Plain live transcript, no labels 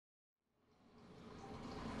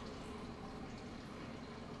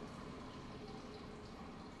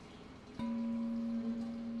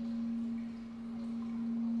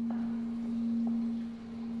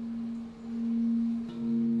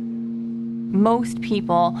Most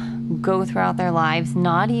people go throughout their lives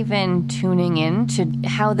not even tuning in to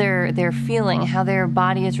how they're feeling, how their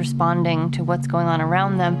body is responding to what's going on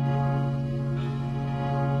around them.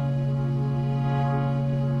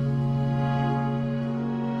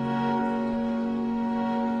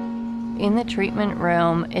 In the treatment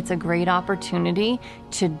room, it's a great opportunity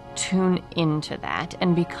to tune into that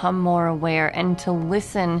and become more aware and to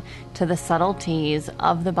listen to the subtleties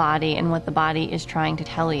of the body and what the body is trying to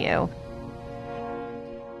tell you.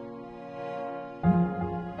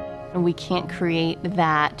 We can't create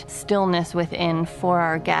that stillness within for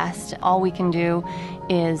our guest. All we can do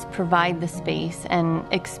is provide the space and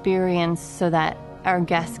experience so that our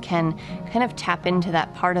guests can kind of tap into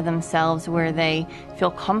that part of themselves where they feel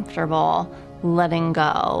comfortable letting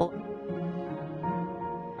go.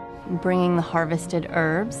 Bringing the harvested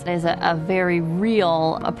herbs is a very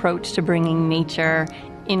real approach to bringing nature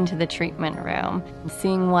into the treatment room.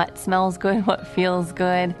 Seeing what smells good, what feels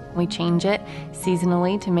good. We change it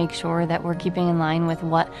seasonally to make sure that we're keeping in line with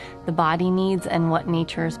what the body needs and what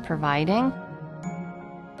nature is providing.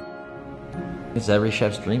 It's every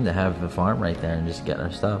chef's dream to have a farm right there and just get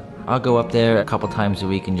our stuff. I'll go up there a couple times a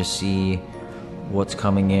week and just see what's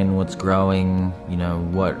coming in, what's growing, you know,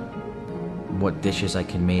 what dishes I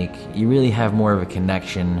can make. You really have more of a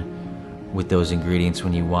connection with those ingredients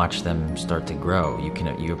when you watch them start to grow.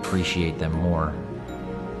 You appreciate them more.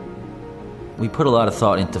 We put a lot of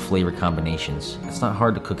thought into flavor combinations. It's not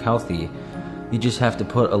hard to cook healthy. You just have to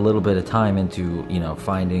put a little bit of time into, you know,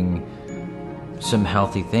 finding some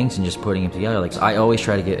healthy things and just putting them together. Like, I always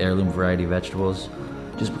try to get heirloom variety vegetables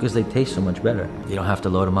just because they taste so much better. You don't have to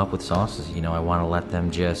load them up with sauces. You know, I want to let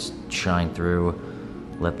them just shine through,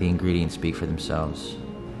 let the ingredients speak for themselves.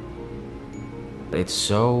 It's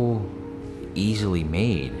so easily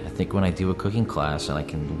made. I think when I do a cooking class and I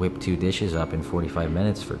can whip 2 dishes up in 45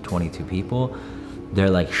 minutes for 22 people, they're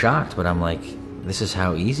like shocked, but I'm like, this is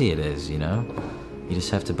how easy it is, you know? You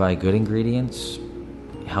just have to buy good ingredients,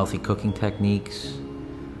 healthy cooking techniques,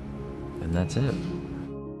 and that's it.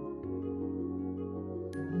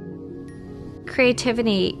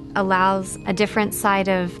 Creativity allows a different side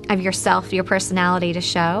of yourself, your personality to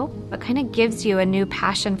show. It kind of gives you a new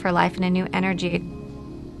passion for life and a new energy.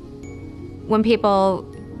 When people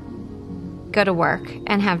go to work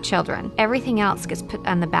and have children, everything else gets put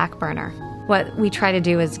on the back burner. What we try to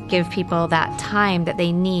do is give people that time that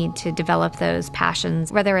they need to develop those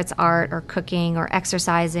passions, whether it's art or cooking or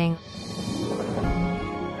exercising.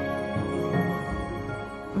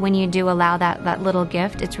 When you do allow that little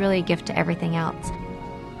gift, it's really a gift to everything else.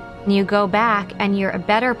 And you go back and you're a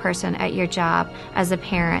better person at your job as a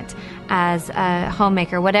parent, as a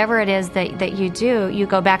homemaker, whatever it is that you do, you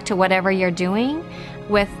go back to whatever you're doing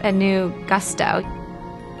with a new gusto.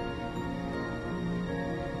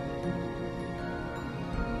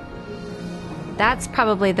 That's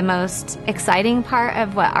probably the most exciting part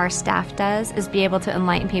of what our staff does, is be able to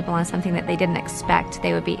enlighten people on something that they didn't expect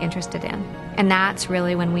they would be interested in. And that's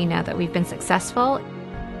really when we know that we've been successful.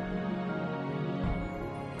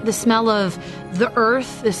 The smell of the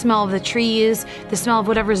earth, the smell of the trees, the smell of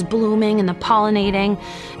whatever is blooming and the pollinating.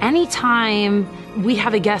 Anytime we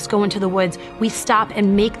have a guest go into the woods, we stop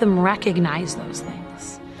and make them recognize those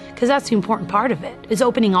things. Because that's the important part of it, is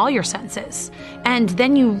opening all your senses. And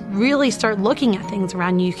then you really start looking at things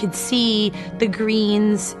around you. You could see the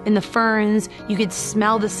greens and the ferns. You could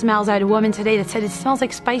smell the smells. I had a woman today that said, it smells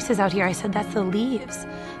like spices out here. I said, that's the leaves.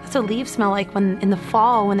 That's what leaves smell like when in the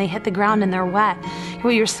fall when they hit the ground and they're wet.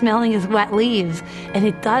 What you're smelling is wet leaves. And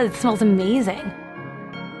it does, it smells amazing.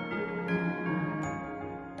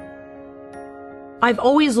 I've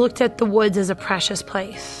always looked at the woods as a precious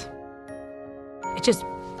place. It just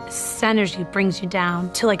centers you, brings you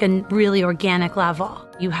down to like a really organic level.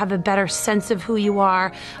 You have a better sense of who you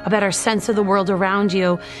are, a better sense of the world around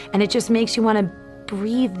you, and it just makes you want to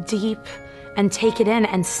breathe deep and take it in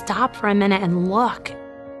and stop for a minute and look.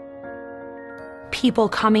 People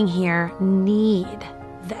coming here need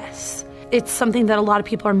this. It's something that a lot of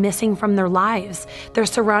people are missing from their lives. They're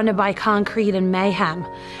surrounded by concrete and mayhem,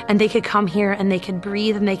 and they could come here and they could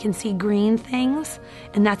breathe and they can see green things,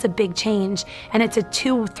 and that's a big change. And it's a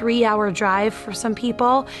 2-3 hour drive for some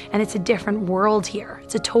people, and it's a different world here.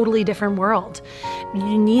 It's a totally different world.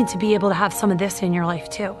 You need to be able to have some of this in your life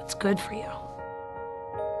too. It's good for you.